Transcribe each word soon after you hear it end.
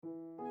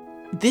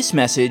This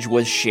message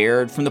was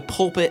shared from the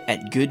pulpit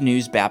at Good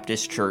News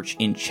Baptist Church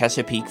in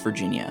Chesapeake,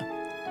 Virginia.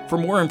 For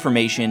more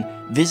information,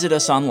 visit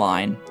us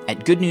online at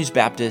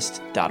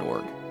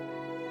goodnewsbaptist.org.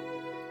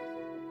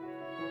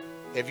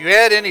 Have you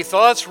had any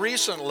thoughts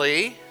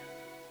recently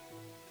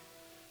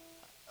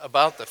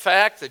about the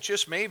fact that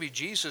just maybe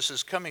Jesus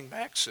is coming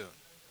back soon?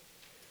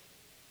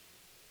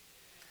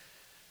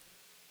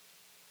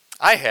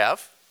 I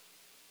have.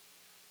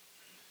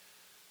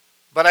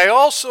 But I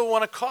also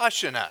want to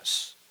caution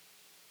us.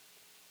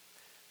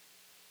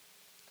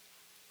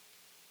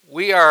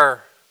 We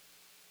are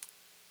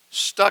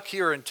stuck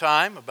here in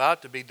time,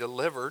 about to be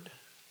delivered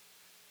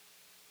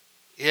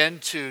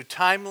into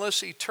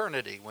timeless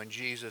eternity when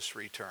Jesus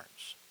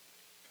returns.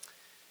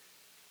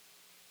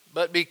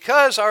 But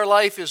because our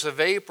life is a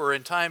vapor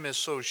and time is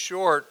so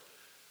short,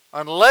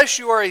 unless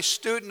you are a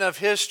student of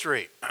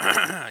history,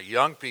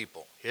 young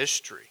people,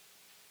 history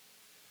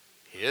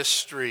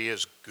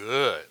is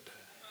good.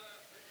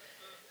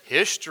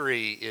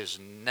 History is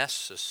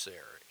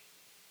necessary.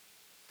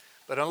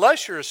 But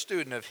unless you're a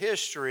student of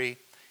history,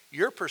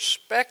 your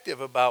perspective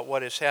about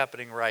what is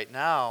happening right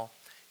now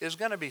is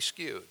going to be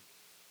skewed.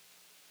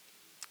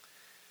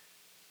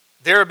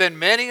 There have been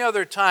many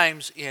other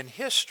times in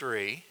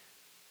history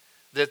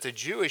that the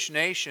Jewish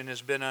nation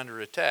has been under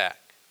attack.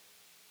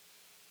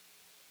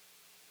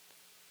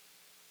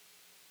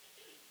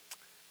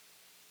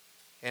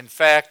 In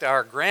fact,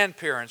 our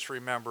grandparents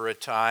remember a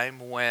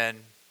time when,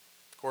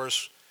 of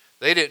course,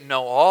 they didn't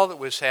know all that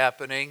was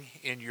happening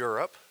in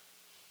Europe,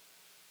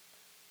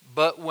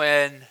 but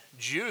when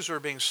Jews were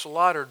being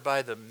slaughtered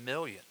by the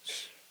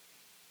millions,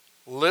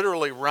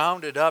 literally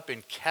rounded up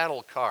in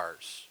cattle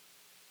cars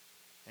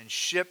and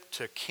shipped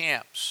to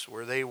camps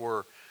where they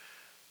were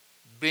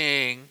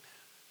being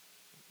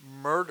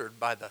murdered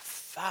by the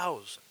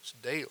thousands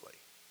daily.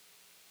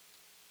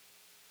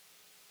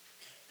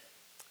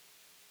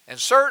 And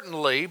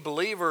certainly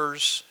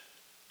believers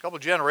a couple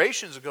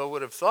generations ago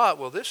would have thought,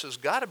 well, this has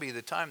got to be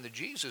the time that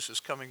Jesus is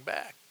coming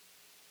back.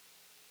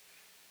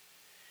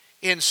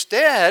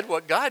 Instead,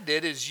 what God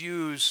did is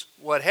use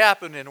what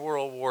happened in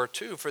World War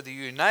II for the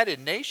United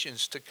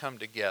Nations to come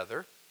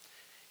together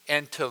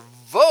and to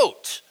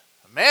vote.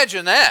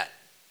 Imagine that.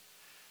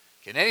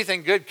 Can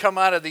anything good come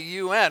out of the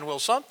UN? Well,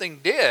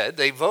 something did.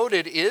 They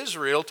voted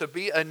Israel to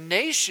be a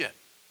nation.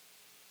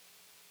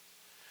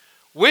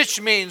 Which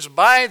means,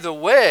 by the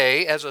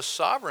way, as a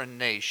sovereign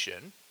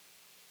nation,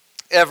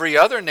 every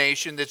other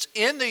nation that's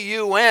in the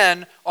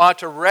UN ought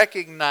to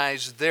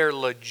recognize their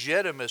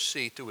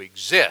legitimacy to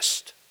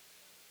exist.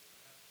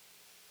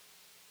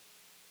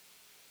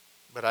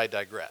 But I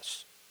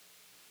digress.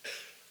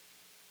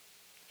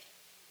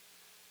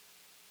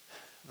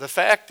 The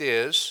fact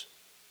is,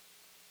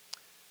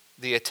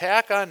 the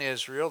attack on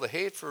Israel, the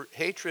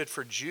hatred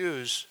for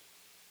Jews,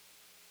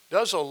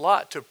 does a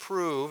lot to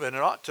prove, and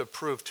it ought to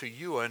prove to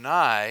you and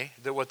I,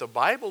 that what the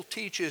Bible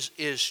teaches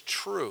is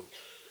true.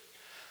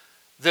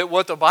 That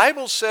what the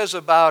Bible says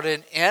about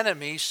an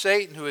enemy,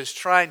 Satan, who is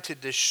trying to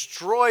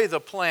destroy the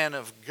plan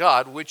of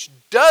God, which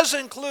does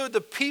include the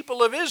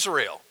people of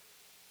Israel,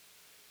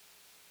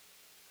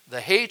 the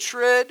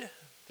hatred,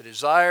 the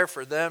desire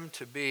for them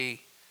to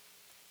be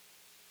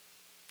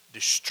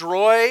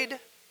destroyed,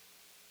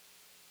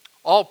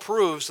 all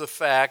proves the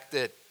fact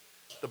that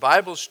the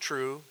Bible's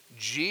true,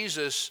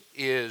 Jesus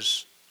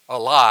is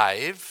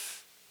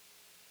alive,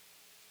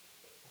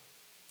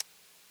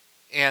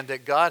 and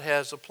that God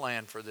has a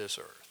plan for this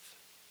earth.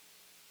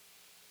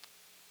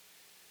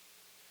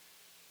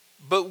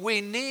 But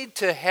we need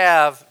to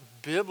have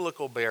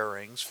biblical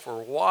bearings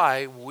for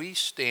why we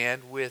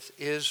stand with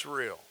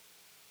Israel.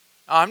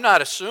 Now, I'm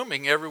not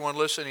assuming everyone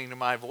listening to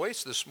my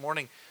voice this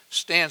morning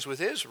stands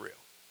with Israel.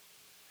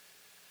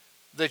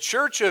 The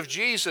Church of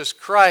Jesus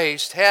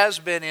Christ has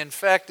been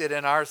infected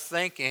in our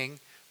thinking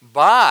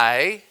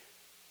by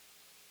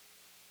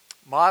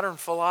modern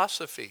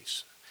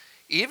philosophies,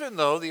 even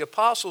though the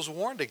apostles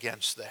warned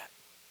against that.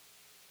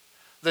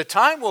 The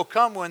time will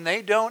come when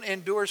they don't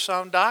endure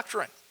sound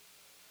doctrine.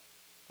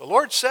 The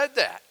Lord said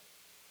that.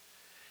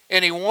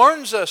 And He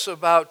warns us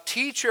about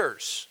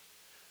teachers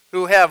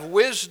who have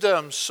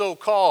wisdom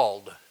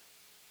so-called.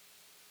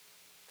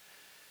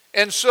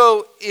 And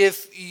so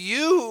if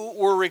you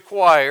were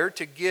required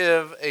to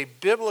give a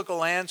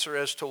biblical answer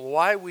as to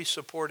why we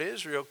support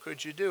Israel,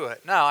 could you do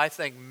it? Now, I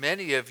think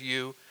many of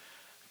you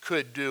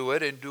could do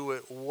it and do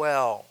it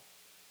well.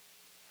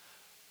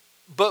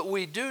 But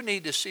we do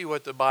need to see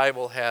what the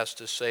Bible has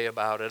to say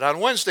about it. On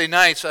Wednesday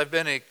nights, I've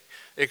been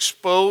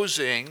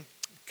exposing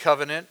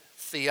covenant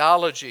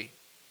theology.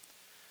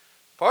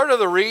 Part of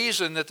the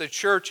reason that the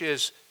church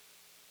has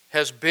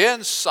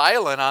been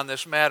silent on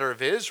this matter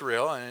of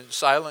Israel, and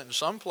silent in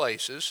some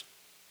places,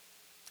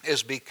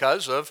 is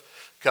because of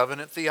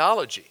covenant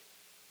theology.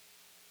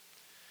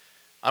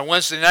 On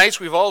Wednesday nights,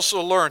 we've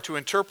also learned to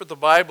interpret the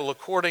Bible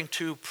according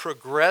to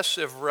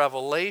progressive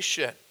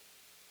revelation.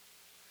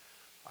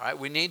 All right,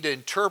 we need to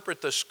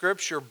interpret the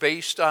Scripture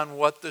based on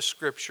what the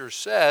Scripture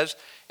says,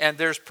 and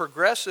there's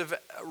progressive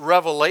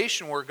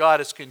revelation where God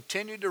has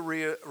continued to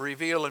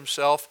reveal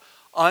Himself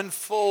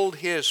unfold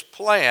his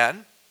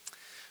plan,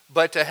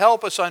 but to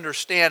help us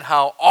understand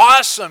how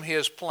awesome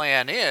his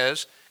plan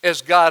is,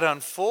 as God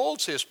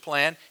unfolds his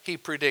plan, he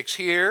predicts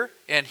here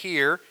and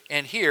here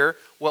and here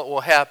what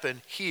will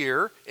happen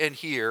here and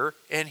here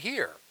and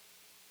here.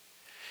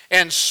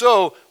 And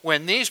so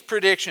when these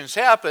predictions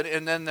happen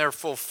and then they're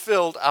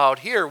fulfilled out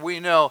here, we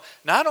know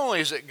not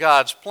only is it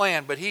God's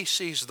plan, but he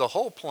sees the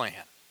whole plan.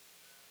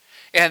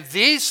 And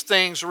these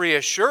things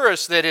reassure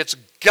us that it's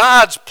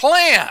God's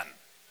plan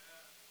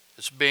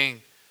that's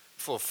being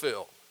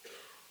fulfilled.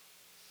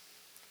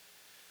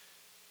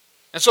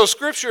 And so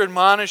Scripture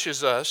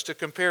admonishes us to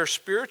compare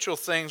spiritual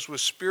things with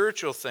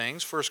spiritual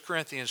things, 1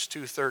 Corinthians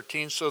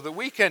 2:13, so that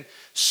we can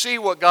see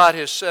what God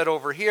has said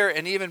over here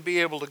and even be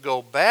able to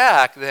go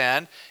back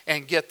then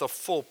and get the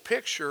full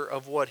picture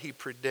of what he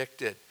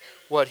predicted,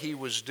 what he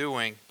was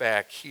doing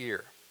back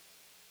here.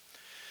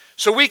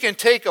 So we can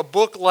take a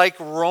book like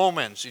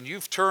Romans, and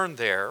you've turned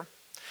there.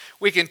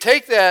 We can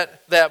take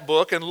that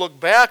book and look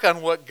back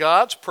on what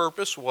God's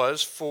purpose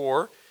was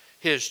for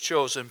his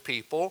chosen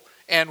people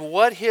and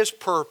what his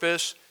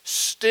purpose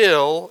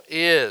still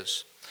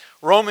is.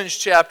 Romans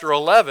chapter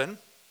 11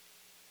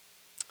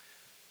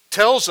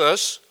 tells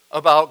us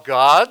about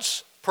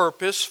God's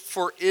purpose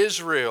for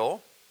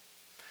Israel,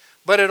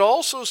 but it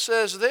also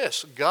says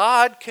this: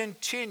 God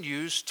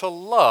continues to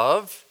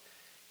love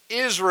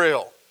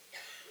Israel.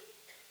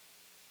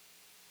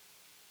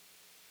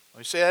 Let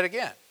me say that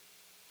again.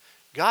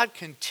 God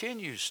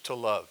continues to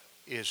love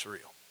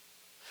Israel.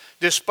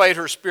 Despite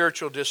her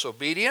spiritual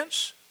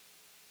disobedience,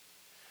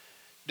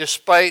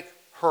 despite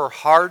her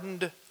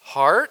hardened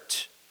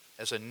heart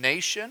as a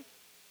nation.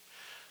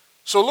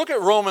 So look at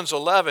Romans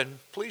 11.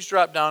 Please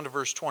drop down to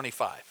verse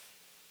 25.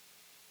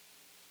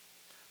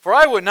 For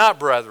I would not,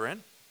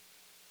 brethren,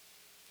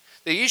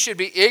 that ye should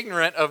be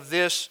ignorant of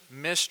this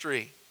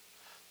mystery,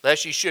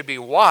 lest ye should be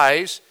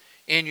wise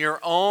in your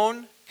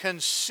own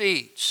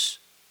conceits.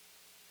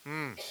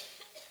 In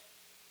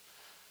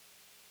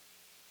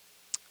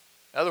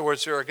other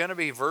words, there are going to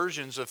be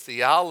versions of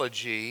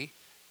theology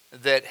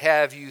that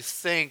have you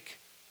think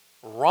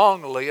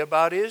wrongly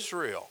about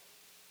Israel.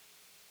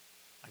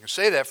 I can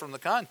say that from the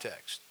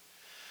context.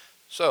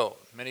 So,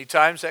 many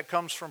times that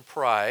comes from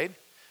pride,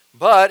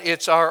 but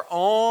it's our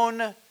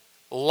own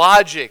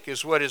logic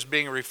is what is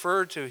being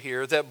referred to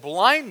here, that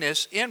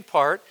blindness in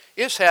part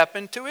is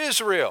happened to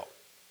Israel.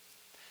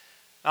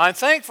 Now, I'm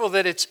thankful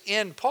that it's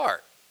in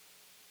part.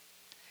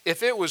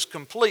 If it was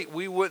complete,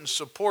 we wouldn't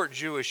support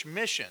Jewish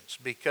missions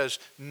because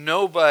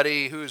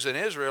nobody who's an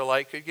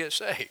Israelite could get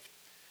saved.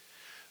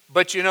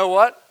 But you know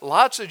what?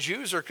 Lots of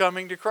Jews are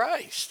coming to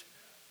Christ.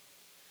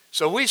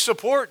 So we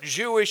support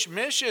Jewish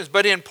missions,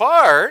 but in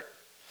part,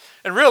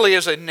 and really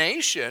as a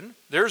nation,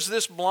 there's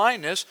this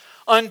blindness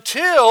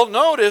until,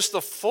 notice,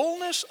 the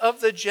fullness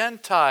of the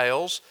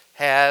Gentiles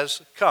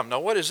has come. Now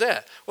what is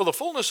that? Well, the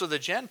fullness of the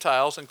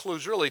Gentiles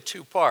includes really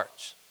two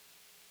parts.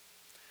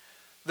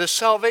 The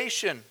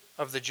salvation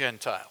of the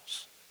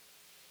Gentiles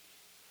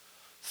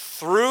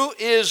through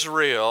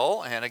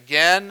Israel, and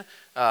again,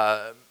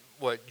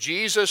 what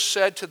Jesus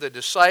said to the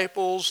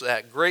disciples,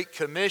 that Great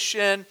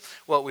Commission,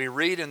 what we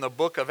read in the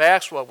book of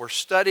Acts, what we're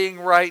studying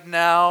right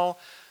now,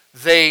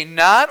 they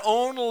not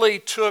only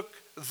took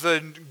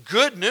the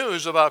good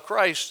news about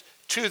Christ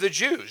to the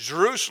Jews,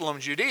 Jerusalem,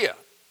 Judea,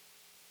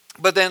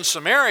 but then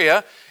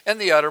Samaria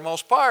and the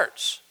uttermost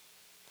parts.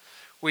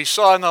 We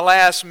saw in the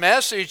last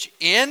message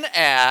in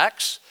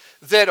Acts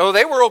that,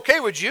 they were okay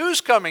with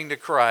Jews coming to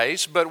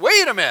Christ, but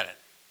wait a minute.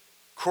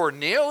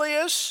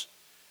 Cornelius,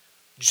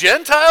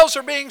 Gentiles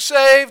are being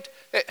saved?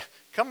 Hey,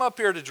 come up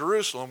here to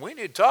Jerusalem. We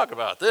need to talk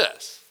about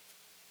this.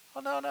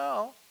 Oh,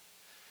 no.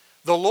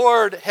 The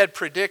Lord had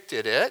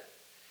predicted it.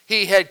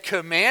 He had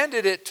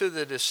commanded it to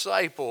the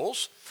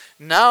disciples.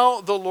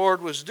 Now the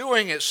Lord was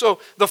doing it. So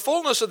the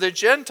fullness of the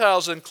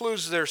Gentiles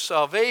includes their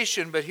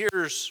salvation, but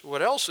here's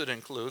what else it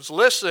includes.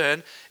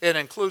 Listen, it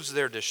includes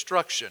their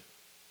destruction.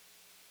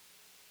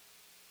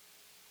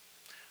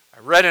 I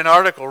read an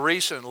article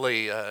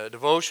recently, a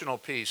devotional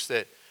piece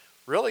that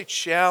really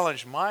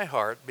challenged my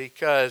heart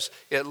because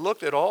it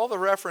looked at all the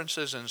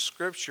references in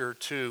Scripture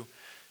to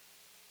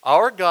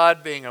our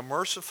God being a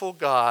merciful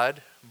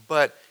God,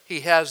 but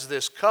he has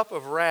this cup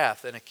of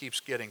wrath and it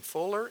keeps getting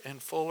fuller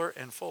and fuller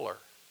and fuller.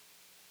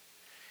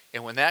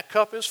 And when that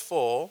cup is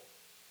full,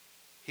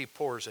 he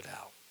pours it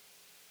out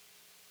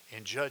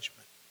in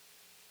judgment.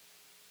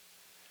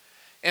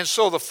 And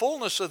so the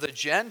fullness of the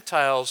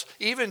Gentiles,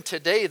 even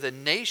today the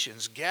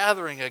nations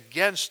gathering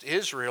against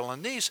Israel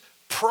and these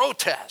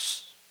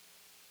protests,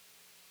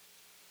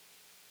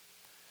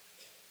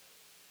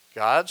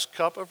 God's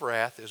cup of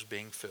wrath is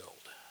being filled.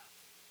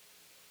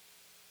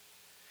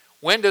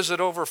 When does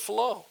it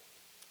overflow?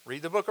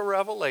 Read the book of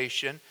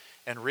Revelation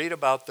and read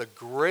about the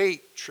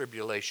great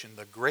tribulation,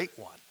 the great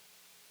one.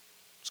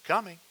 It's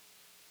coming.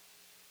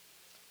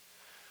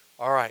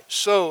 All right,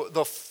 so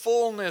the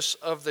fullness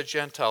of the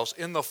Gentiles,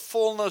 in the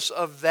fullness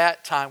of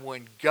that time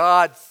when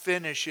God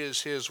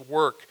finishes his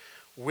work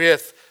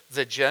with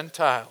the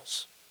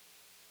Gentiles.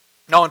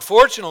 Now,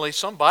 unfortunately,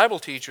 some Bible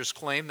teachers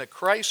claim that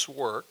Christ's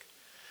work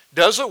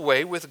does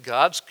away with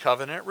God's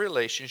covenant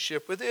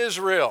relationship with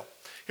Israel.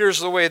 Here's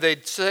the way they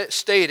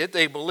state it.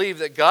 They believe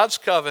that God's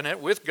covenant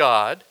with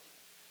God,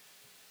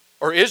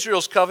 or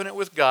Israel's covenant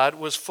with God,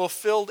 was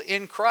fulfilled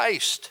in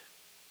Christ,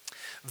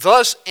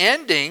 thus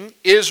ending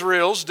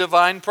Israel's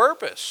divine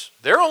purpose.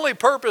 Their only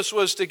purpose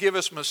was to give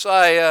us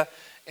Messiah,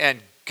 and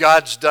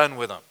God's done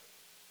with them.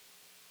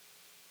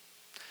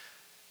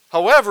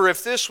 However,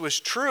 if this was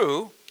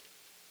true,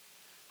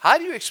 how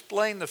do you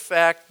explain the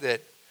fact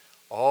that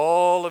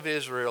all of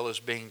Israel is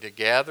being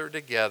gathered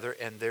together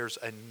and there's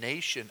a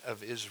nation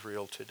of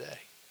Israel today?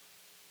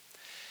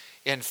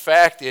 In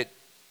fact, it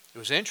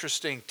was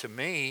interesting to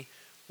me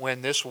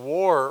when this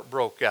war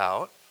broke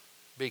out,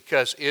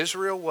 because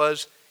Israel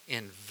was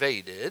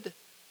invaded.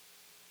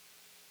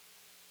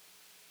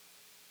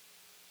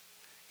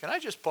 Can I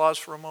just pause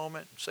for a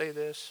moment and say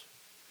this?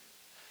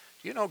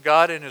 Do you know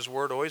God in His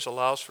Word always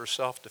allows for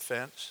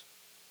self-defense?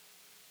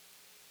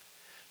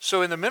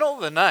 So in the middle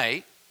of the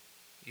night,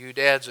 you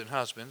dads and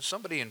husbands,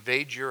 somebody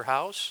invades your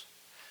house,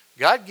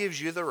 God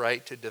gives you the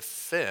right to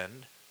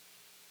defend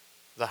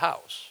the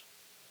house.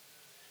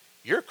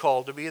 You're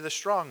called to be the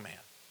strong man.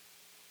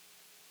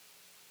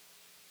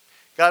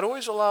 God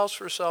always allows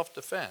for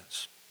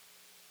self-defense.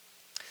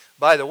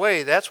 By the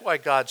way, that's why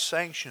God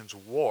sanctions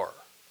war.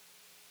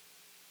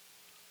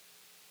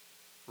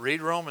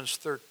 Read Romans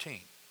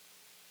 13.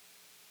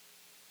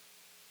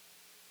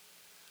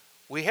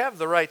 We have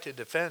the right to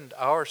defend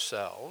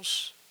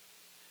ourselves.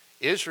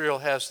 Israel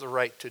has the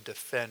right to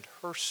defend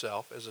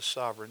herself as a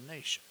sovereign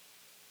nation.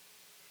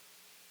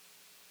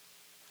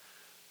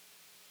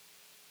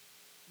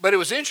 But it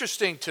was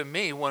interesting to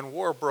me when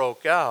war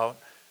broke out,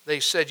 they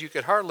said you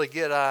could hardly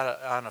get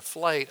on a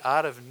flight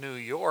out of New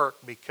York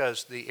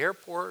because the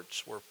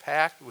airports were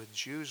packed with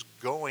Jews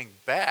going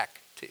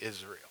back to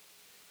Israel.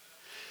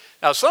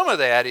 Now, some of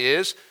that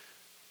is,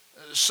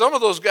 some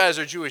of those guys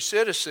are Jewish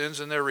citizens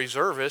and they're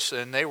reservists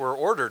and they were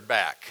ordered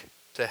back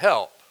to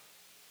help.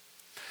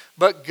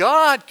 But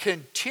God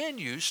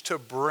continues to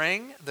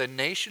bring the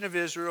nation of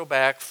Israel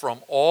back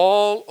from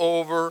all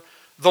over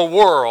the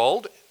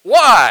world.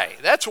 Why?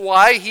 That's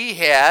why He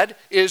had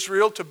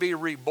Israel to be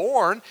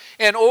reborn.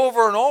 And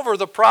over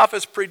the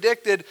prophets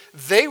predicted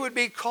they would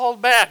be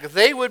called back.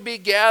 They would be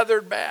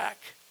gathered back.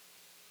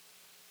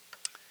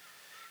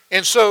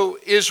 And so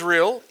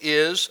Israel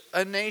is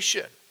a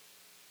nation.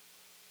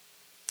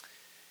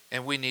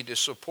 And we need to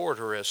support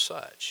her as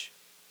such.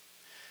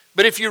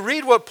 But if you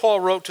read what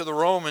Paul wrote to the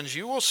Romans,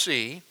 you will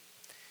see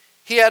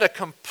he had a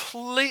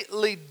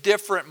completely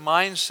different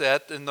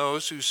mindset than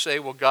those who say,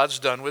 well, God's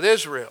done with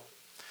Israel.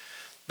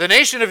 The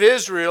nation of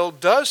Israel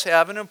does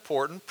have an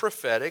important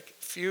prophetic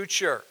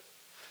future.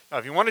 Now,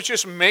 if you want to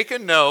just make a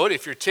note,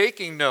 if you're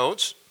taking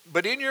notes,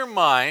 but in your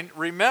mind,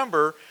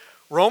 remember,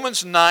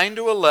 Romans 9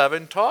 to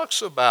 11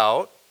 talks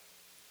about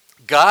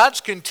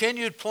God's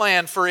continued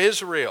plan for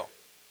Israel.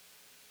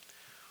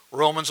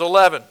 Romans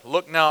 11,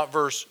 look now at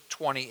verse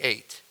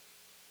 28.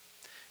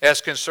 As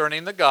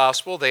concerning the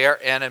gospel, they are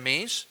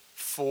enemies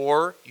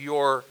for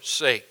your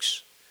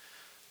sakes.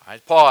 I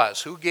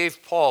pause. Who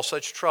gave Paul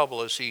such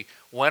trouble as he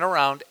went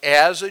around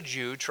as a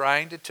Jew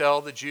trying to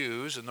tell the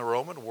Jews in the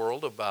Roman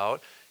world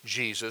about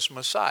Jesus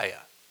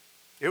Messiah?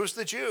 It was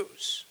the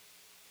Jews.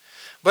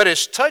 But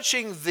as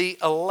touching the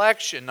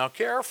election, now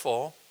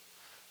careful,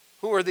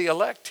 who are the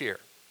elect here?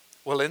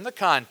 Well, in the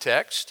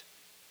context,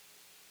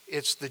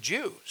 it's the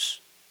Jews.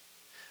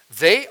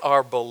 They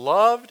are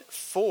beloved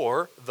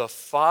for the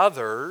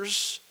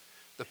fathers,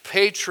 the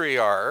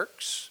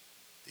patriarchs,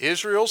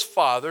 Israel's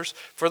fathers,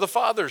 for the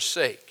fathers'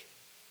 sake.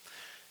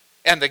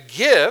 And the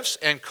gifts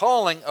and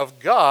calling of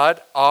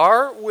God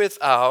are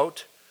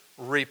without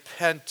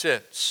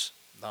repentance.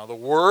 Now, the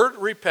word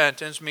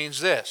repentance means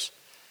this: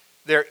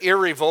 they're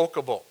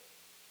irrevocable.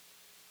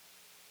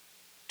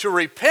 To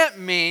repent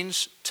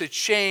means to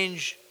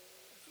change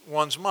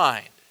one's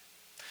mind.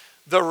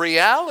 The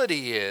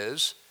reality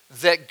is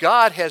that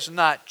God has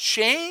not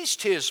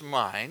changed His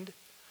mind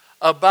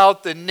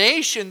about the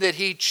nation that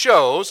He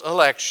chose,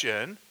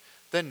 election,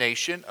 the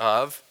nation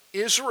of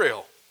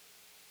Israel.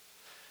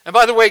 And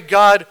by the way,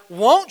 God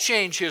won't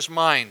change His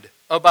mind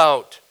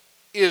about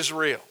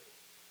Israel.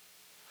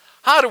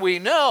 How do we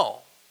know?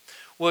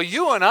 Well,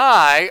 you and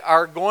I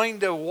are going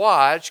to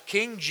watch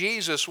King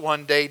Jesus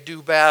one day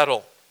do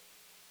battle.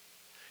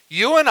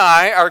 You and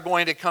I are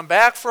going to come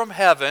back from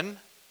heaven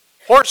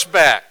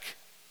horseback.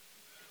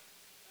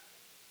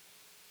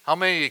 How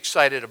many are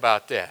excited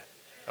about that?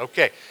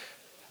 Okay.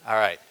 All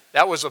right.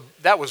 That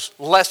was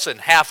less than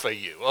half of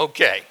you.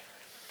 Okay.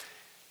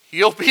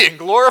 You'll be in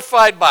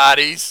glorified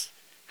bodies.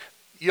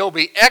 You'll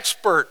be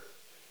expert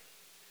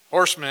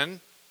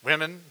horsemen,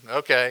 women,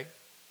 okay.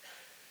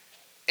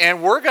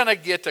 And we're going to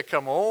get to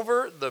come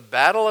over the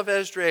Battle of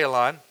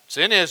Esdraelon. It's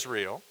in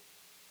Israel.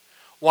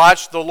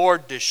 Watch the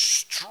Lord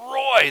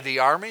destroy the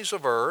armies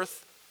of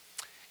earth.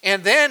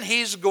 And then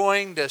He's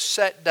going to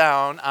set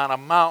down on a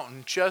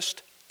mountain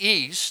just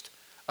east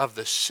of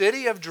the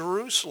city of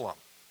Jerusalem.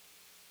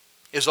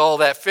 Is all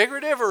that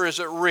figurative or is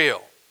it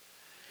real?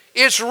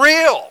 It's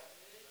real.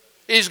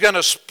 He's going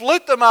to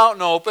split the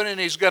mountain open and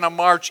he's going to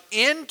march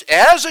in,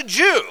 as a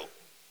Jew,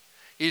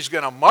 he's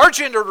going to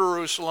march into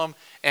Jerusalem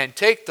and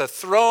take the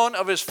throne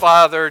of his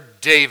father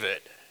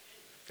David.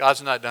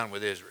 God's not done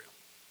with Israel.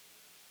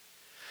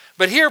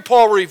 But here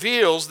Paul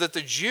reveals that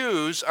the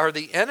Jews are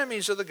the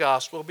enemies of the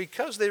gospel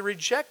because they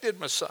rejected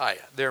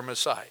Messiah, their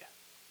Messiah.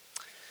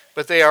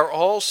 But they are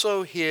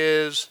also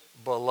his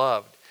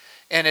beloved.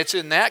 And it's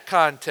in that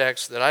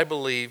context that I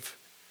believe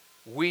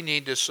we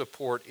need to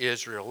support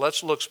Israel.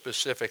 Let's look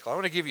specifically. I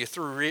want to give you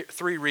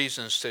three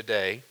reasons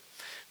today.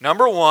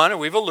 Number one, and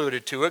we've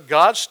alluded to it,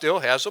 God still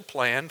has a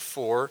plan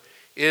for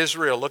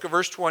Israel. Look at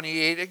verse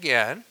 28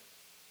 again.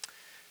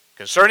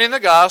 Concerning the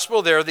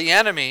gospel, they're the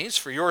enemies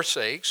for your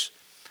sakes.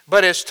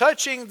 But as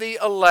touching the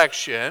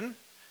election,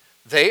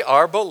 they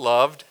are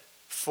beloved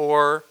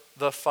for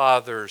the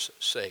Father's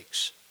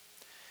sakes.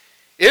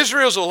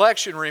 Israel's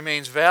election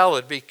remains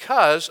valid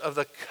because of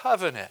the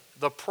covenant,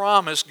 the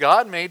promise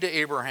God made to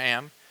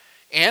Abraham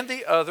and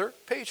the other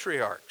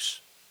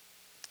patriarchs.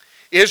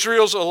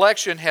 Israel's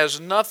election has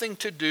nothing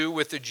to do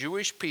with the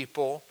Jewish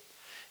people,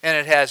 and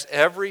it has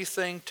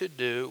everything to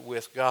do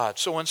with God.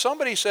 So when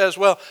somebody says,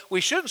 well, we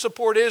shouldn't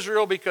support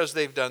Israel because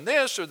they've done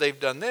this, or they've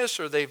done this,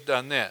 or they've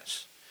done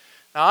this.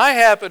 Now, I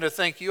happen to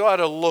think you ought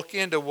to look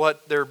into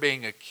what they're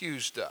being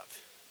accused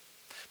of.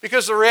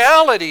 Because the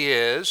reality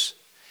is,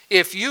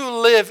 if you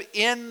live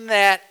in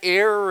that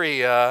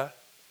area,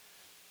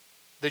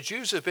 the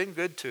Jews have been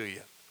good to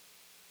you.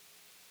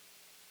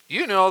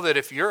 You know that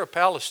if you're a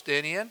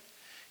Palestinian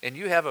and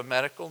you have a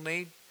medical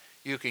need,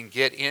 you can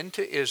get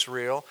into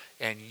Israel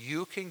and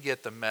you can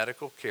get the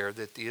medical care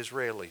that the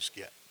Israelis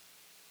get.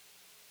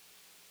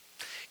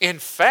 In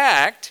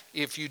fact,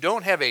 if you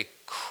don't have a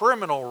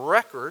criminal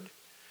record,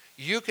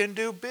 you can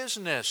do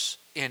business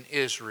in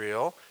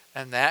Israel,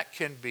 and that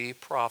can be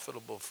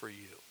profitable for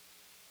you.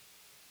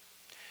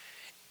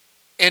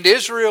 And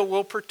Israel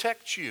will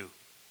protect you,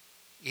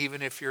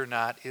 even if you're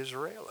not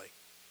Israeli.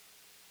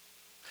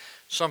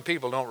 Some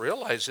people don't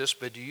realize this,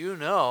 but do you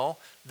know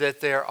that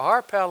there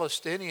are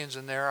Palestinians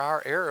and there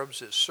are Arabs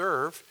that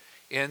serve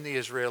in the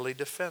Israeli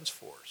Defense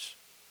Force?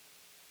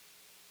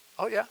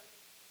 Oh yeah,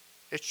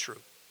 it's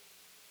true.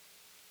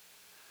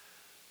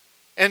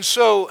 And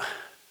so,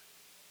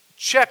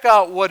 check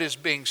out what is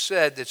being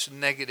said that's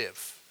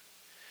negative.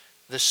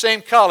 The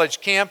same college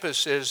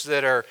campuses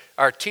that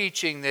are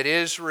teaching that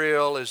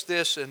Israel is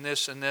this and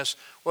this and this.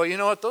 Well, you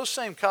know what? Those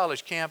same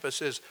college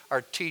campuses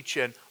are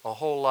teaching a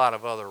whole lot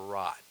of other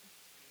rot.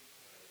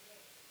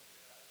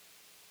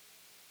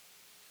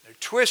 They're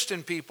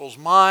twisting people's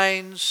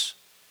minds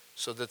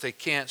so that they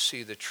can't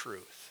see the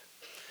truth.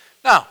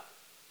 Now,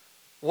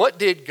 what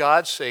did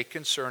God say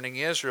concerning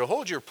Israel?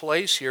 Hold your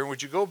place here.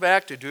 Would you go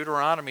back to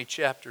Deuteronomy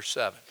chapter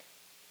 7?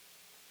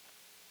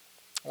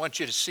 I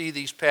want you to see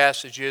these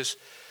passages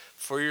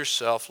for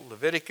yourself.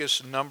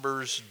 Leviticus,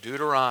 Numbers,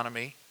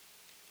 Deuteronomy.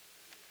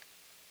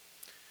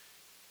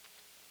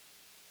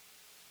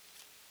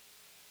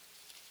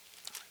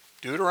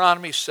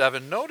 Deuteronomy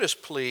 7. Notice,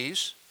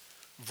 please,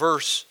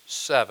 verse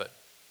 7.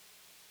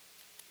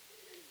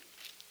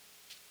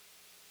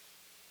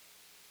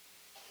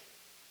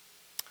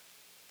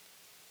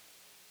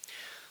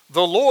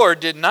 The Lord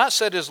did not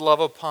set his love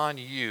upon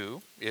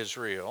you,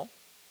 Israel,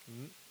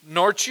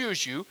 nor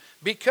choose you,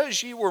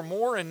 because ye were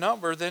more in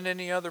number than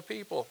any other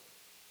people.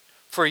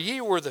 For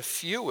ye were the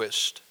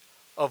fewest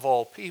of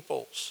all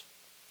peoples.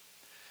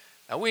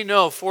 Now we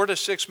know 4 to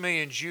 6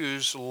 million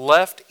Jews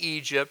left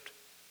Egypt.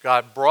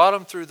 God brought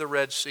them through the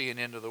Red Sea and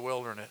into the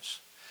wilderness.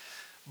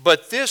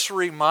 But this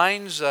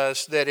reminds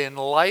us that in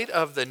light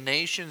of the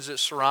nations that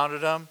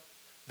surrounded them,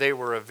 they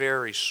were a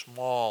very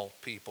small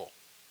people.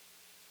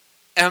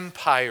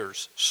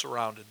 Empires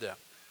surrounded them.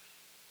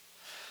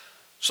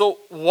 So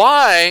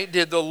why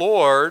did the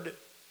Lord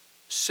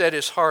set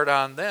his heart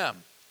on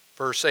them?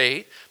 Verse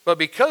 8, but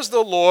because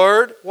the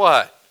Lord,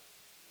 what?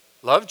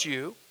 Loved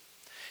you,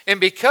 and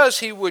because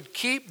he would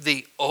keep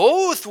the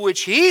oath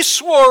which he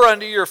swore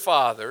unto your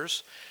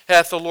fathers,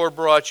 hath the Lord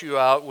brought you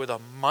out with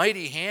a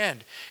mighty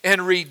hand,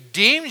 and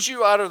redeemed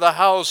you out of the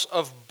house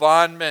of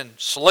bondmen,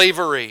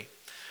 slavery,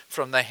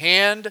 from the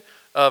hand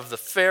of the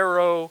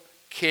Pharaoh,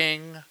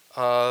 king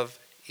of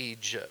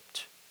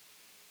Egypt.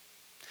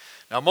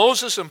 Now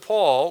Moses and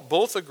Paul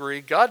both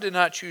agree God did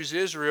not choose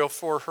Israel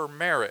for her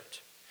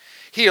merit.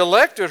 He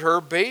elected her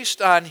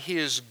based on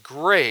his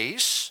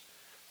grace,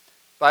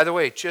 by the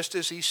way, just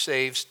as he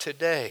saves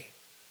today.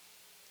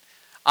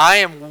 I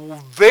am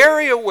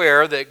very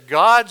aware that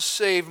God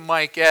saved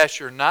Mike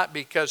Ascher not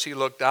because he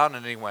looked down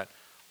and he went,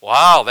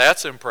 wow,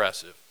 that's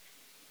impressive.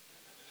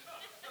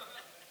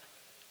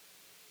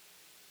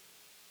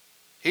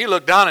 He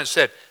looked down and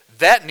said,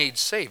 that needs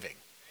saving.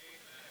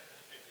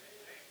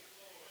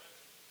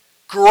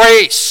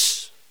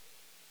 Grace.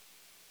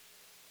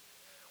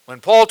 When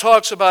Paul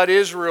talks about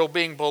Israel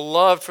being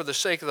beloved for the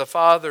sake of the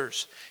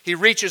fathers, he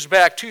reaches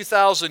back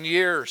 2,000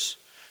 years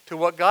to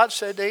what God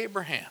said to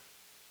Abraham.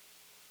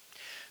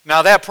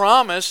 Now that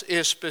promise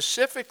is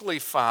specifically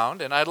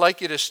found, and I'd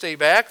like you to stay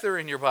back there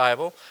in your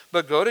Bible,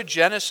 but go to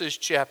Genesis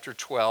chapter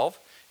 12,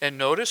 and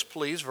notice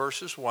please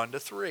verses 1 to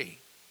 3.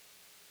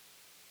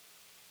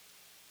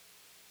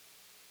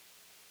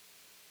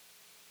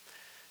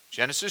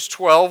 Genesis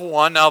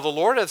 12:1. Now the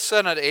Lord hath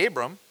said unto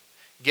Abram,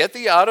 Get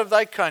thee out of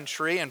thy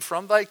country, and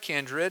from thy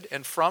kindred,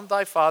 and from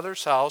thy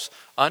father's house,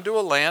 unto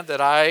a land that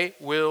I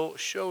will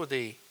show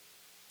thee.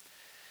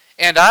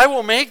 And I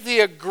will make thee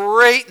a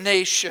great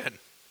nation,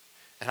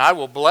 and I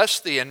will bless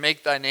thee, and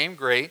make thy name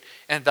great,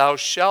 and thou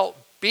shalt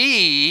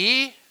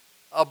be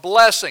a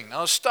blessing.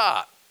 Now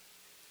stop.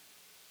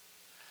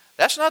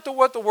 That's not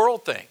what the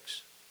world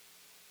thinks.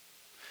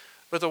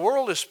 But the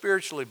world is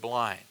spiritually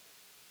blind.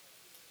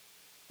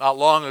 Not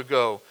long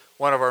ago,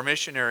 one of our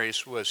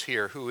missionaries was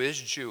here who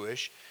is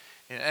Jewish.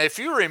 And if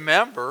you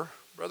remember,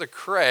 Brother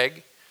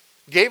Craig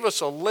gave us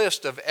a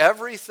list of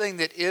everything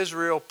that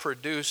Israel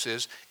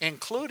produces,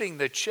 including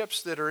the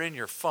chips that are in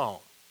your phone.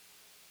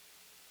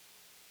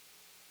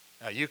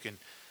 Now you can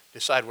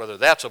decide whether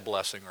that's a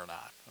blessing or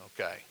not,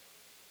 okay?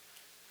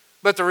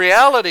 But the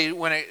reality,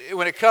 when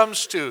it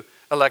comes to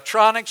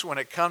electronics, when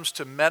it comes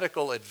to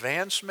medical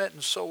advancement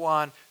and so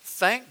on,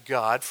 thank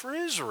God for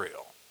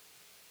Israel.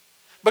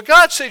 But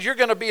God said you're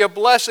going to be a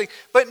blessing,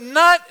 but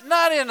not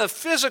in a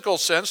physical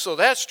sense, so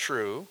that's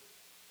true.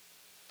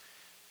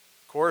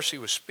 Of course, he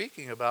was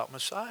speaking about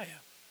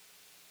Messiah.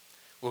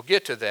 We'll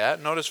get to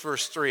that. Notice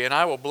verse 3, And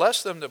I will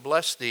bless them that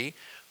bless thee,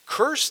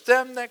 curse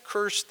them that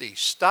curse thee.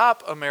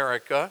 Stop,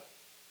 America.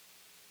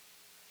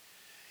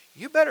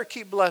 You better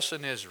keep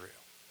blessing Israel.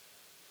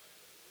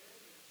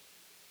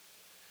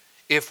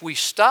 If we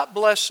stop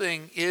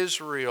blessing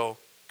Israel,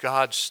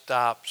 God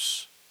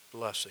stops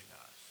blessing us.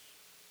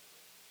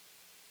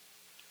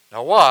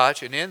 Now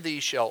watch, and in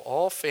thee shall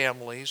all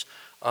families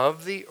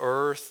of the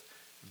earth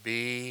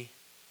be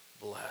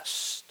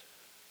blessed.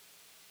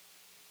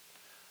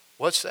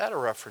 What's that a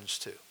reference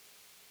to?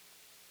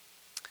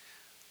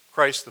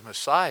 Christ the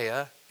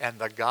Messiah and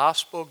the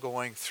gospel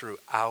going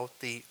throughout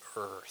the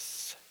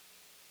earth.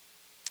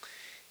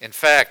 In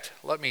fact,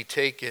 let me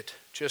take it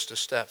just a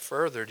step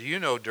further. Do you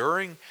know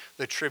during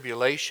the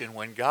tribulation,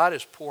 when God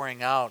is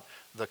pouring out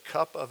the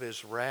cup of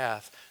his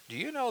wrath, do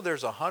you know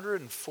there's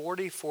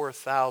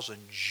 144,000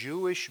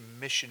 Jewish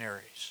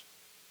missionaries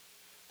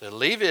that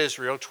leave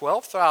Israel,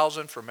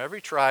 12,000 from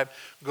every tribe,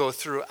 go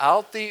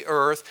throughout the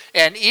earth,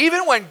 and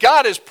even when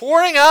God is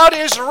pouring out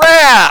his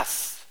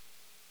wrath,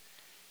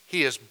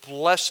 he is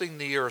blessing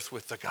the earth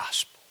with the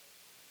gospel.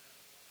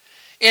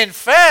 In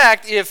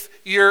fact, if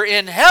you're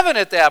in heaven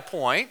at that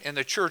point, and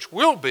the church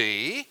will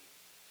be,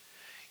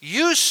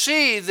 you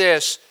see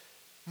this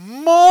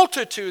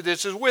multitude,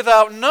 this is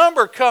without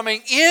number,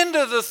 coming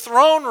into the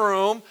throne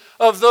room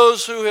of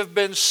those who have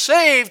been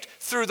saved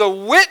through the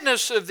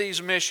witness of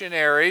these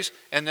missionaries,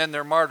 and then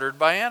they're martyred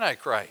by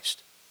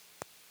Antichrist.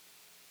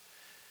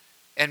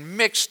 And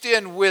mixed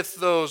in with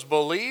those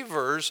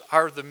believers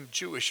are the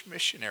Jewish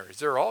missionaries.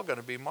 They're all going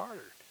to be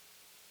martyred.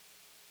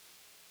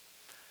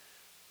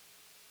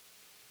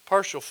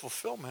 Partial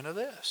fulfillment of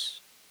this.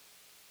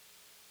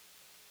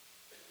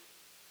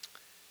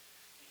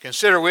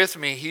 Consider with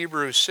me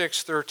Hebrews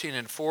 6:13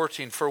 and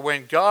 14. For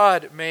when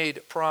God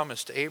made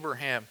promise to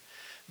Abraham,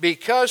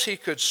 because he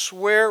could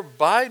swear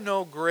by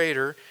no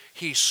greater,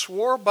 he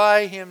swore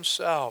by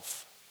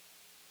himself.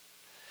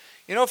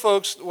 You know,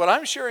 folks, what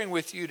I'm sharing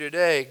with you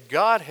today,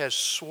 God has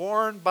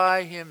sworn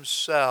by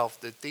himself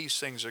that these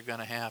things are going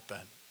to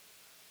happen.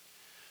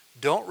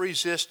 Don't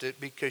resist it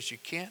because you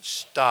can't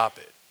stop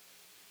it.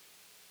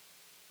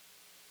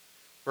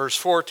 Verse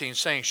 14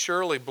 saying,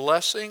 Surely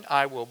blessing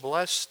I will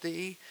bless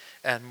thee,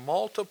 and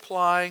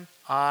multiplying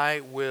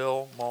I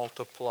will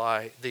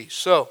multiply thee.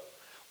 So,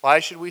 why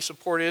should we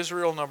support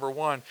Israel? Number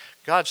one,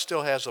 God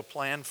still has a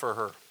plan for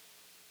her.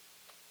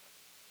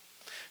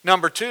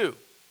 Number two,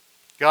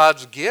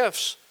 God's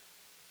gifts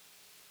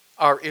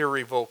are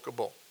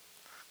irrevocable.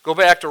 Go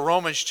back to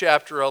Romans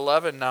chapter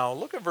 11 now.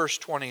 Look at verse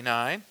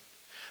 29.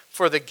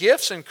 For the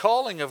gifts and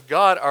calling of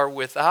God are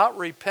without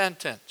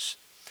repentance.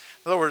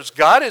 In other words,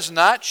 God is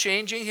not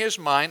changing his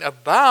mind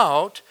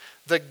about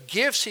the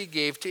gifts he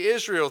gave to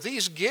Israel.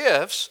 These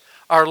gifts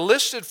are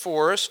listed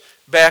for us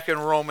back in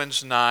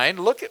Romans 9.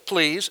 Look at,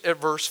 please, at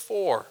verse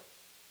 4.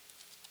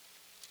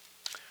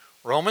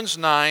 Romans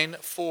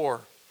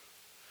 9:4.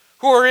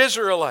 Who are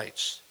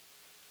Israelites?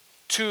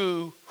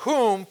 To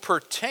whom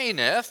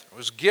pertaineth,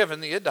 was given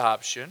the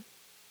adoption.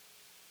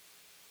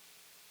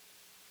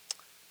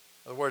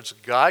 In other words,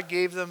 God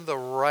gave them the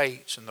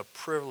rights and the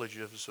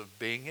privileges of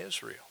being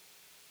Israel.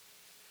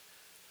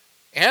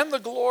 And the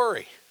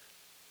glory,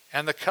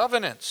 and the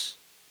covenants,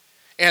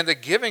 and the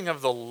giving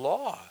of the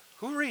law.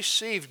 Who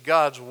received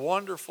God's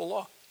wonderful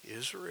law?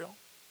 Israel.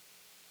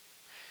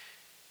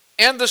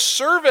 And the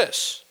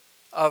service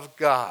of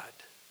God.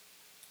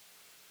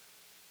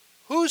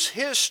 Whose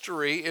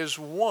history is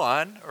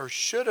one, or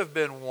should have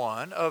been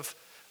one, of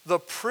the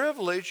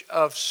privilege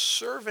of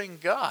serving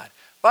God.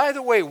 By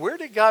the way, where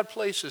did God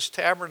place his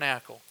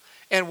tabernacle?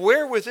 And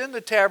where within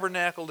the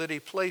tabernacle did he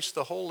place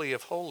the Holy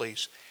of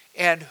Holies?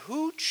 And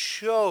who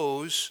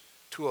chose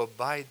to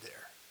abide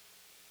there?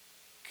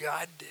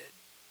 God did.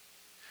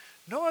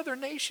 No other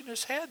nation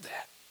has had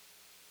that.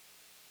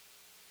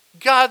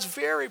 God's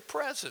very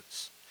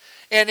presence.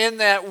 And in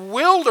that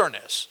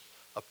wilderness,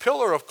 a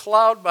pillar of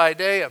cloud by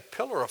day, a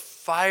pillar of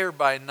fire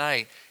by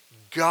night,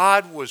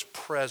 God was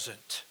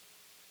present.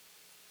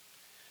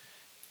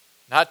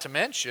 Not to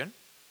mention,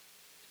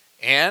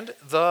 and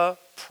the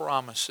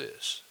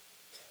promises,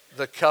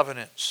 the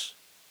covenants.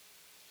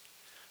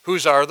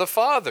 Whose are the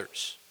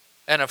fathers,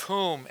 and of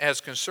whom,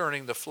 as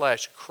concerning the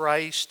flesh,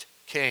 Christ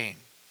came,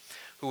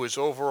 who is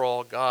over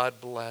all,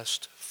 God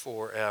blessed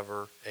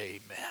forever.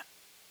 Amen.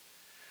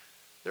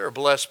 They're a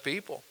blessed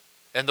people,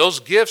 and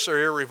those gifts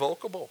are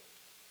irrevocable.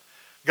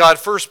 God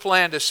first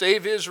planned to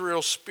save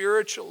Israel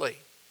spiritually.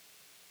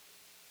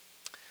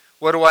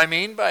 What do I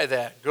mean by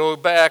that? Go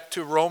back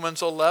to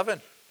Romans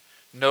 11.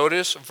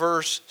 Notice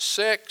verse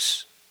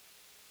 6.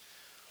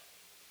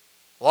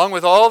 Along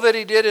with all that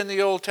he did in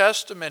the Old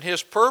Testament,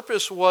 his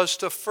purpose was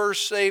to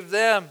first save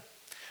them.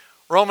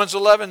 Romans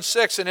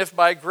 11:6, and if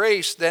by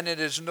grace, then it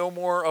is no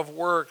more of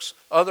works.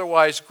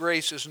 Otherwise,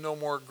 grace is no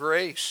more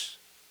grace.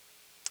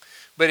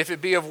 But if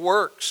it be of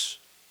works,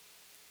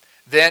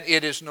 then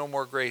it is no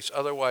more grace.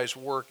 Otherwise,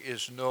 work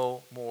is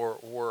no more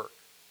work.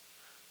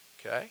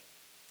 Okay?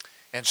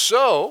 And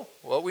so,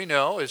 what we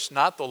know is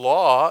not the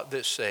law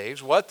that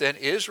saves. What then?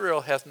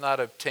 Israel hath not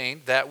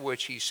obtained that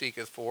which he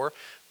seeketh for,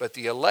 but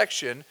the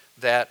election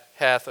that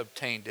hath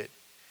obtained it.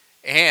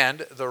 And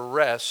the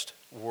rest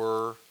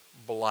were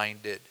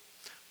blinded.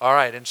 All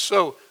right, and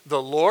so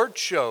the Lord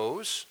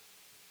chose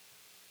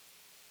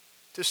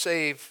to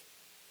save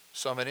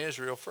some in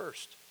Israel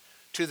first,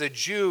 to the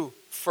Jew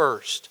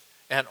first,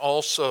 and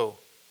also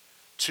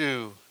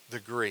to the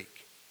Greek.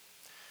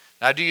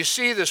 Now, do you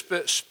see the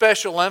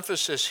special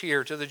emphasis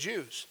here to the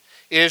Jews?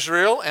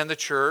 Israel and the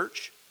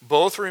church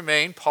both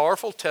remain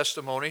powerful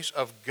testimonies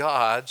of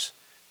God's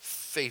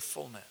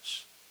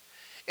faithfulness.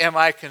 Am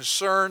I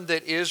concerned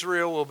that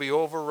Israel will be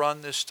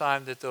overrun this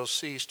time, that they'll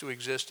cease to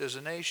exist as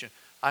a nation?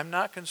 I'm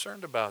not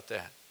concerned about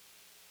that.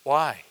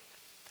 Why?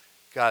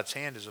 God's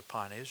hand is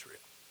upon Israel.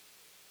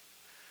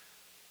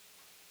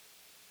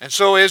 And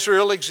so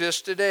Israel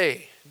exists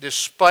today,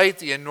 despite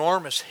the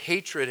enormous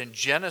hatred and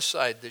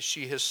genocide that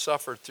she has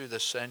suffered through the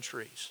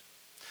centuries.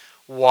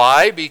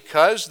 Why?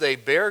 Because they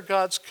bear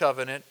God's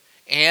covenant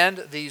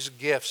and these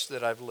gifts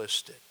that I've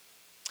listed.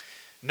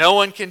 No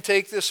one can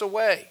take this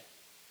away.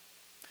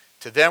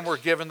 To them were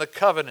given the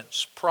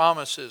covenants,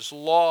 promises,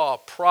 law,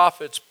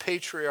 prophets,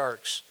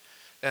 patriarchs,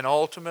 and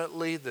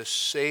ultimately the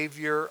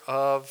Savior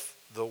of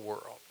the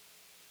world.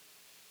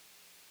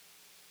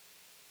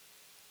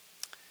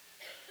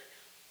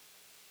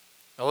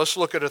 Now let's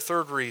look at a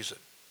third reason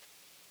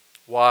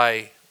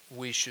why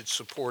we should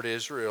support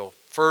Israel.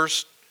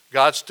 First,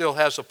 God still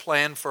has a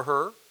plan for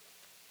her.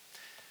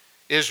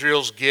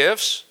 Israel's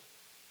gifts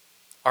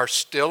are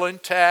still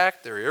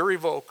intact. They're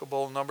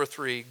irrevocable. Number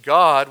three,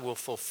 God will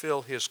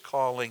fulfill his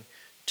calling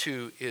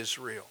to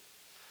Israel.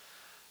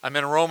 I'm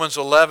in Romans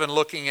 11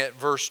 looking at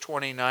verse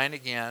 29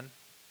 again.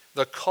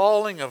 The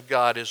calling of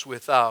God is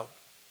without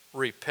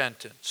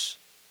repentance.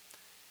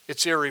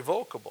 It's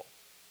irrevocable.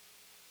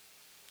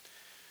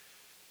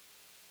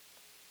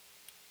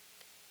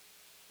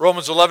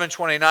 Romans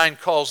 11:29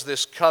 calls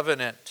this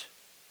covenant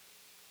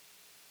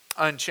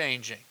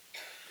unchanging.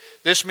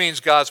 This means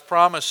God's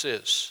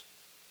promises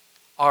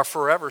are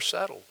forever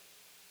settled.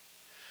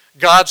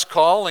 God's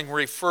calling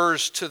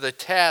refers to the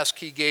task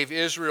he gave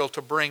Israel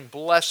to bring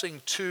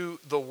blessing to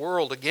the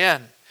world.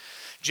 Again,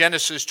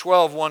 Genesis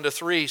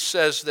 12:1-3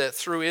 says that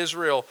through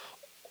Israel,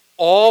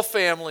 all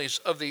families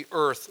of the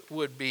earth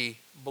would be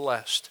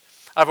blessed.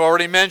 I've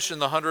already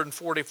mentioned the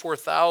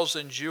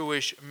 144,000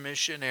 Jewish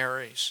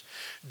missionaries.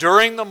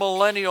 During the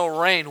millennial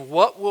reign,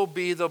 what will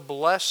be the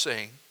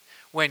blessing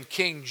when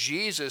King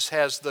Jesus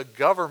has the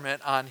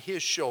government on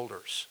his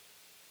shoulders?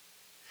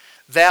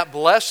 That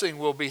blessing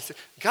will be,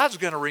 God's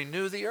going to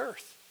renew the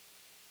earth.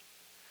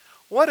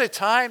 What a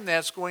time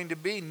that's going to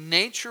be.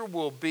 Nature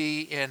will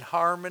be in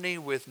harmony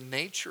with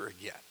nature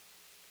again.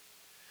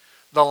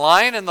 The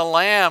lion and the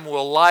lamb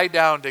will lie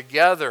down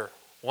together.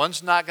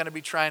 One's not going to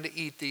be trying to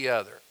eat the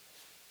other.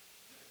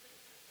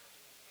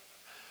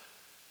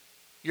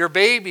 Your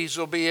babies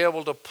will be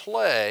able to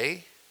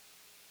play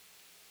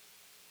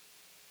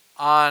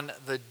on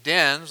the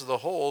dens, the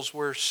holes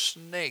where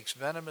snakes,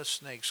 venomous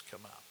snakes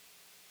come out.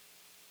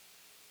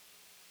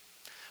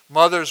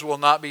 Mothers will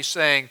not be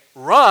saying,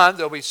 run.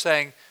 They'll be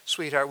saying,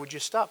 sweetheart, would you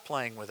stop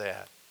playing with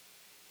that?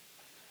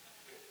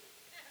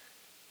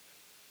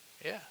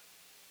 Yeah.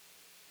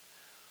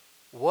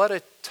 What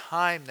a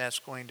time that's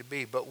going to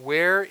be. But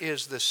where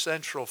is the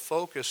central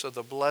focus of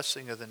the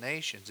blessing of the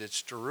nations?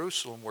 It's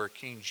Jerusalem, where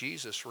King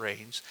Jesus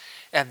reigns,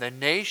 and the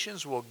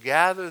nations will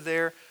gather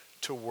there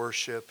to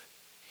worship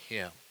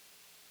him.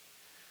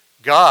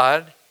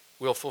 God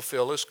will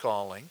fulfill his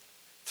calling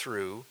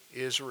through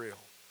Israel.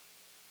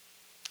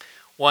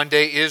 One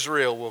day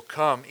Israel will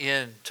come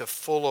into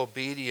full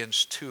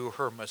obedience to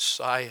her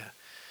Messiah.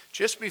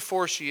 just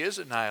before she is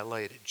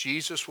annihilated.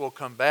 Jesus will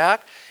come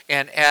back,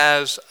 and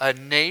as a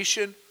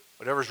nation,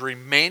 whatever's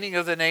remaining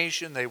of the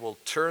nation, they will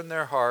turn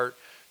their heart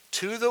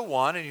to the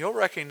one, and you'll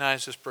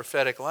recognize this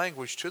prophetic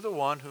language, to the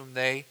one whom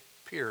they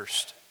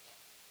pierced.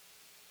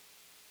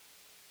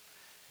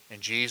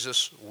 And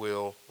Jesus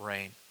will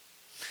reign.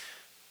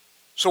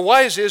 So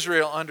why is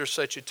Israel under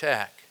such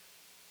attack?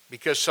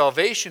 Because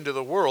salvation to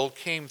the world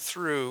came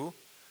through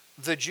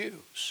the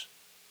Jews.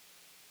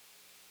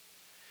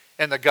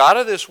 And the God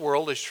of this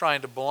world is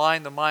trying to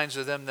blind the minds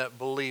of them that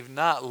believe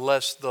not,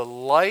 lest the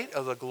light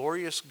of the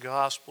glorious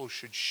gospel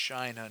should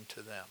shine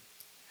unto them.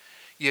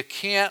 You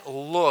can't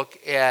look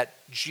at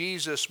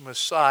Jesus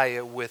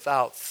Messiah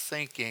without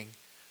thinking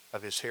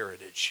of his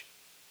heritage.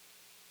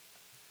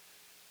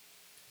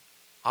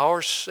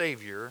 Our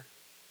Savior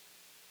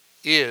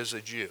is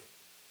a Jew.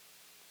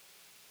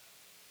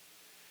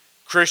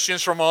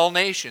 Christians from all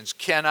nations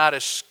cannot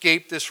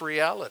escape this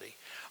reality.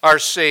 Our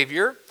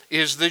Savior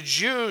is the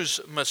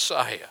Jews'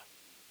 Messiah.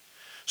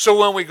 So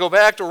when we go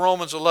back to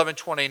Romans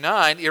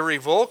 11:29,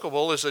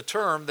 irrevocable is a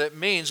term that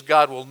means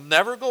God will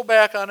never go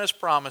back on his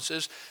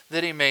promises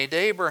that he made to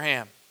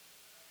Abraham.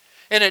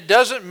 And it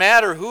doesn't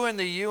matter who in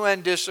the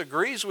UN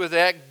disagrees with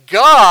that,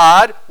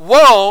 God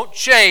won't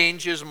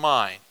change his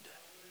mind.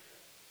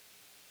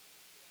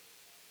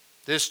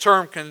 This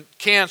term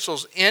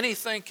cancels any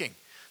thinking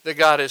that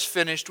God has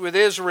finished with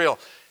Israel.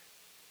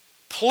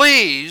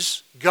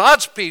 Please,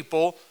 God's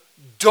people,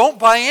 don't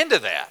buy into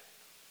that.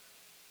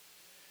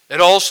 It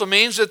also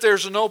means that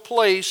there's no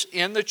place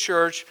in the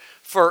church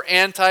for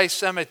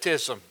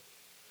anti-Semitism.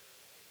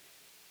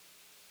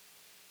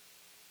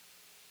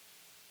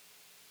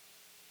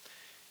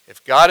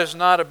 If God has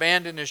not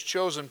abandoned his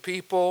chosen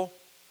people,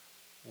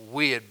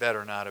 we had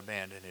better not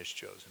abandon his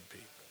chosen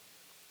people.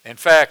 In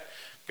fact,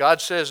 God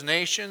says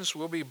nations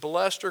will be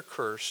blessed or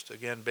cursed,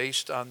 again,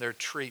 based on their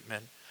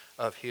treatment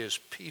of his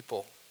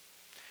people.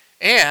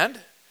 And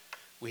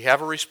we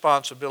have a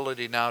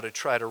responsibility now to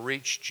try to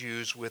reach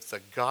Jews with the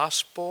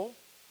gospel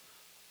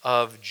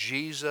of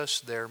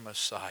Jesus, their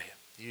Messiah.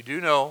 You do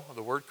know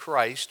the word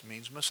Christ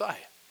means Messiah.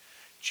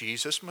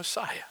 Jesus,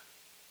 Messiah.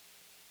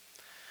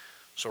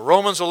 So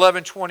Romans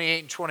 11:28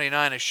 and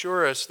 29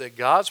 assure us that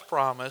God's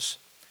promise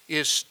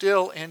is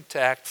still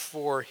intact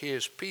for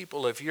his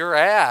people. If you're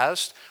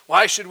asked,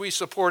 why should we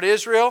support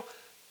Israel?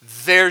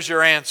 There's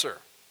your answer.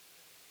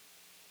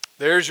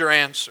 There's your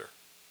answer.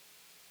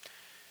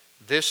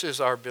 This is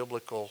our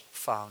biblical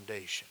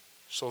foundation.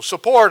 So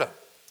support them.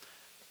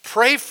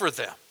 Pray for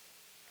them.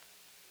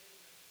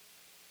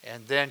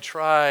 And then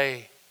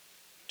try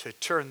to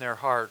turn their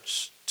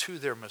hearts to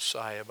their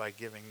Messiah by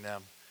giving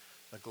them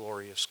the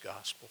glorious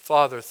gospel.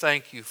 Father,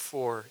 thank you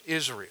for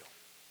Israel.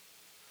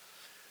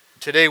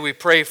 Today we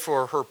pray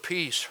for her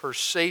peace, her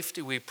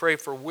safety. We pray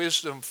for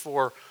wisdom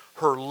for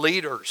her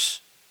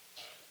leaders.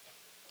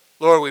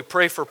 Lord, we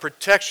pray for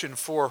protection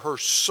for her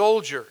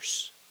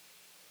soldiers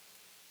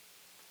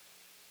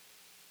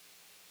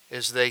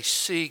as they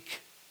seek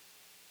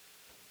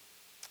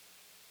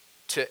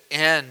to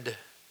end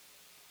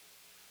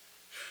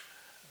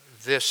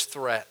this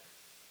threat.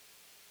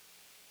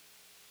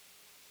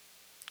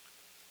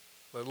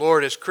 But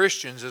Lord, as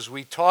Christians, as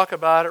we talk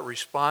about it,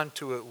 respond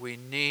to it, we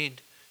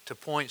need to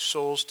point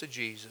souls to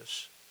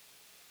Jesus.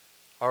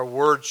 Our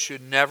words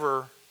should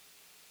never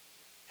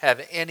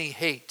have any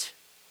hate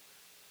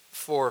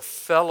for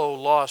fellow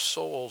lost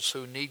souls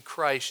who need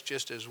Christ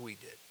just as we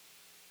did.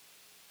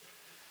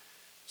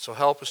 So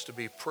help us to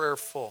be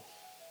prayerful.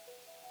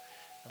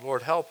 And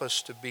Lord, help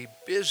us to be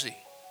busy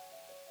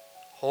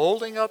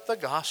holding up the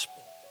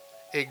gospel,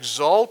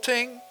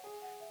 exalting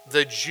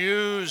the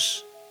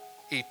Jews'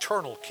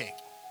 eternal King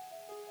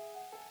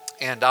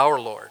and our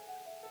Lord.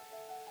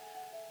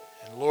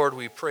 And Lord,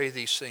 we pray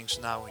these things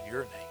now in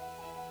your name.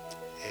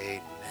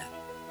 Amen.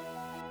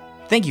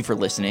 Thank you for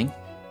listening.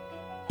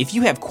 If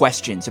you have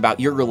questions about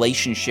your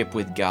relationship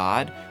with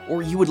God,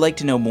 or you would like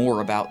to know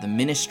more about the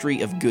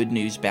ministry of Good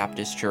News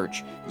Baptist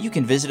Church, you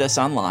can visit us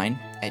online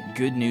at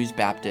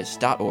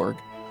goodnewsbaptist.org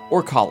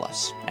or call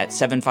us at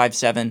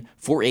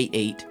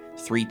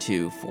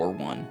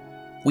 757-488-3241.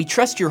 We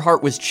trust your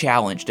heart was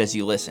challenged as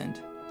you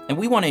listened, and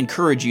we want to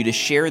encourage you to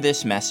share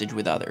this message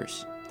with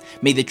others.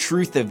 May the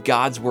truth of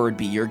God's Word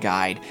be your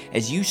guide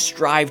as you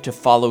strive to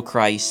follow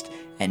Christ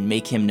and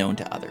make Him known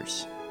to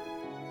others.